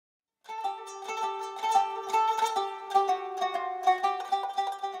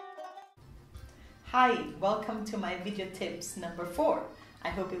Hi, welcome to my video tips number 4. I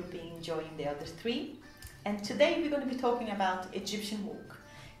hope you'll be enjoying the other 3. And today we're going to be talking about Egyptian walk.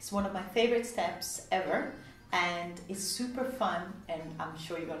 It's one of my favorite steps ever and it's super fun and I'm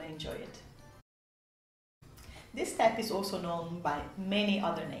sure you're going to enjoy it. This step is also known by many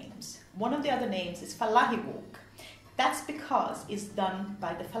other names. One of the other names is Fallahi walk. That's because it's done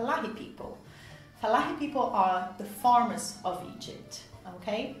by the Fallahi people. Fallahi people are the farmers of Egypt.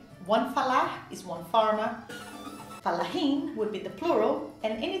 Okay? One fallah is one farmer. Fallahin would be the plural,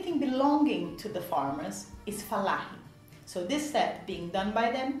 and anything belonging to the farmers is fallahi. So this step being done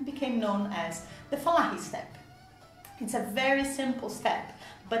by them became known as the Fallahi step. It's a very simple step,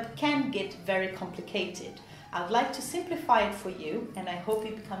 but can get very complicated. I'd like to simplify it for you, and I hope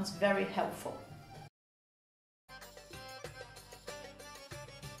it becomes very helpful.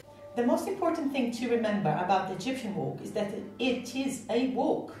 The most important thing to remember about the Egyptian walk is that it is a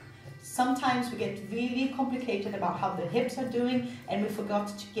walk. Sometimes we get really complicated about how the hips are doing and we forgot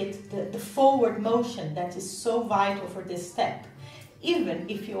to get the forward motion that is so vital for this step. Even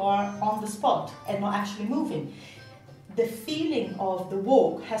if you are on the spot and not actually moving, the feeling of the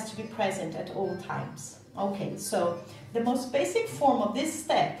walk has to be present at all times. Okay, so the most basic form of this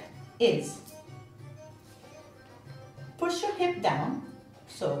step is push your hip down.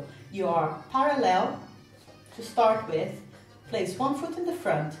 So you are parallel to start with, place one foot in the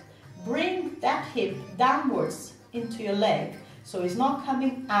front, bring that hip downwards into your leg, so it's not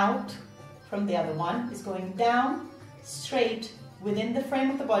coming out from the other one, it's going down, straight within the frame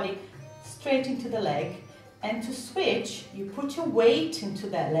of the body, straight into the leg. And to switch, you put your weight into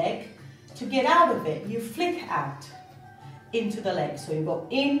that leg. To get out of it, you flick out into the leg. So you go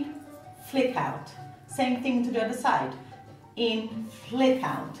in, flick out. Same thing to the other side. In, flick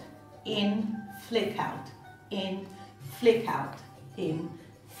out, in, flick out, in, flick out, in,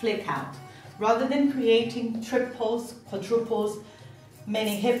 flick out. Rather than creating triples, quadruples,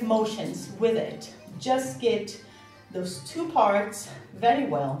 many hip motions with it, just get those two parts very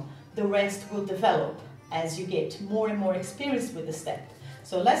well. The rest will develop as you get more and more experience with the step.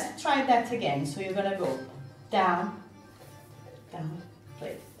 So let's try that again. So you're gonna go down, down,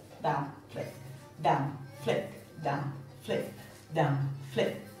 flick, down, flick, down, flick, down, flick, down,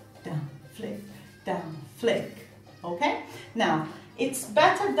 flick, down, flick, down, flick. Okay? Now, it's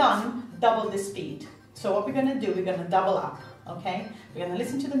better done double the speed. So what we're going to do, we're going to double up. Okay? We're going to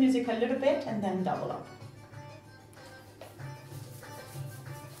listen to the music a little bit and then double up.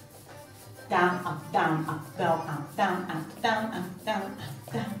 Down, up, down, up, down, up, down, up, down, up, down,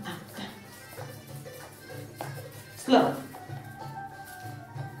 up, down, up, down. Slow.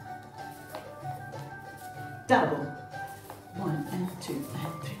 Double. 1 and 2 and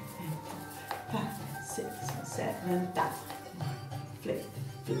 3 and 4, 5, 6, 7, down. Flick,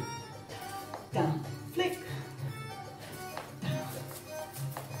 flick, down, flick, down.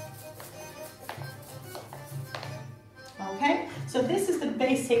 Okay, so this is the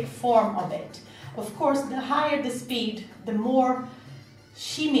basic form of it. Of course, the higher the speed, the more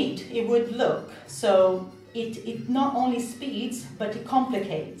shimmied it would look. So it not only speeds, but it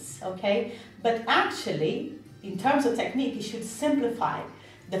complicates, okay? But actually, in terms of technique, it should simplify.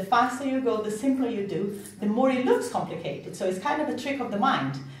 The faster you go, the simpler you do, the more it looks complicated. So it's kind of a trick of the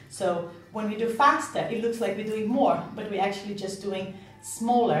mind. So when we do faster, it looks like we're doing more, but we're actually just doing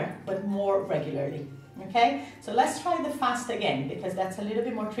smaller, but more regularly. Okay? So let's try the fast again, because that's a little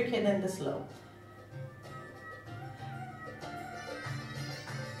bit more tricky than the slow.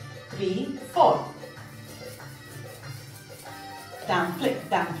 3, 4. Down, flick,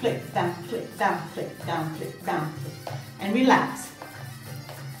 down, flick, down, flick, down, flick, down, flick, down, flick. And relax.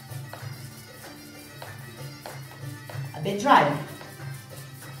 A bit drive.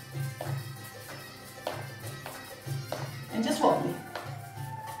 And just wobbly.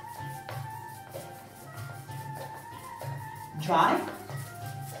 Drive.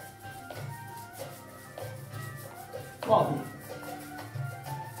 Wobbly.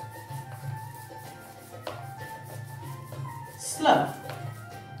 Slow.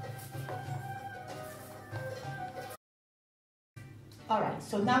 Alright,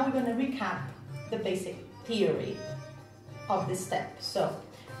 so now we're going to recap the basic theory of this step. So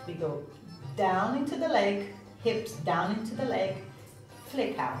we go down into the leg, hips down into the leg,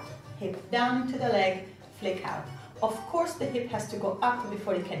 flick out. Hip down into the leg, flick out. Of course the hip has to go up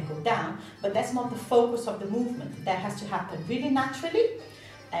before it can go down, but that's not the focus of the movement. That has to happen really naturally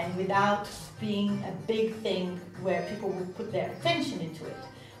and without being a big thing where people will put their attention into it.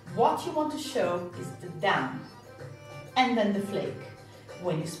 What you want to show is the down and then the flick.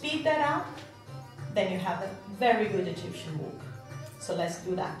 When you speed that up, then you have a very good Egyptian walk. So let's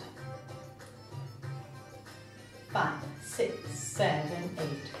do that. 5, 6, 7, 8.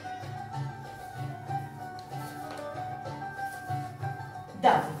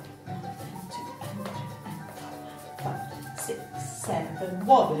 Double. 1 and 2 and 3 and 4, 5, 6, 7.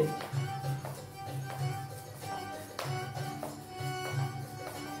 Wobbly.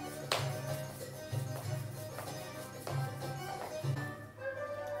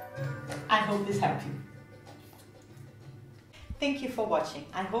 I hope this helped you. Thank you for watching.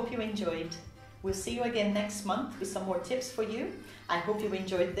 I hope you enjoyed. We'll see you again next month with some more tips for you. I hope you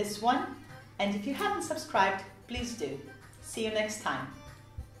enjoyed this one. And if you haven't subscribed, please do. See you next time.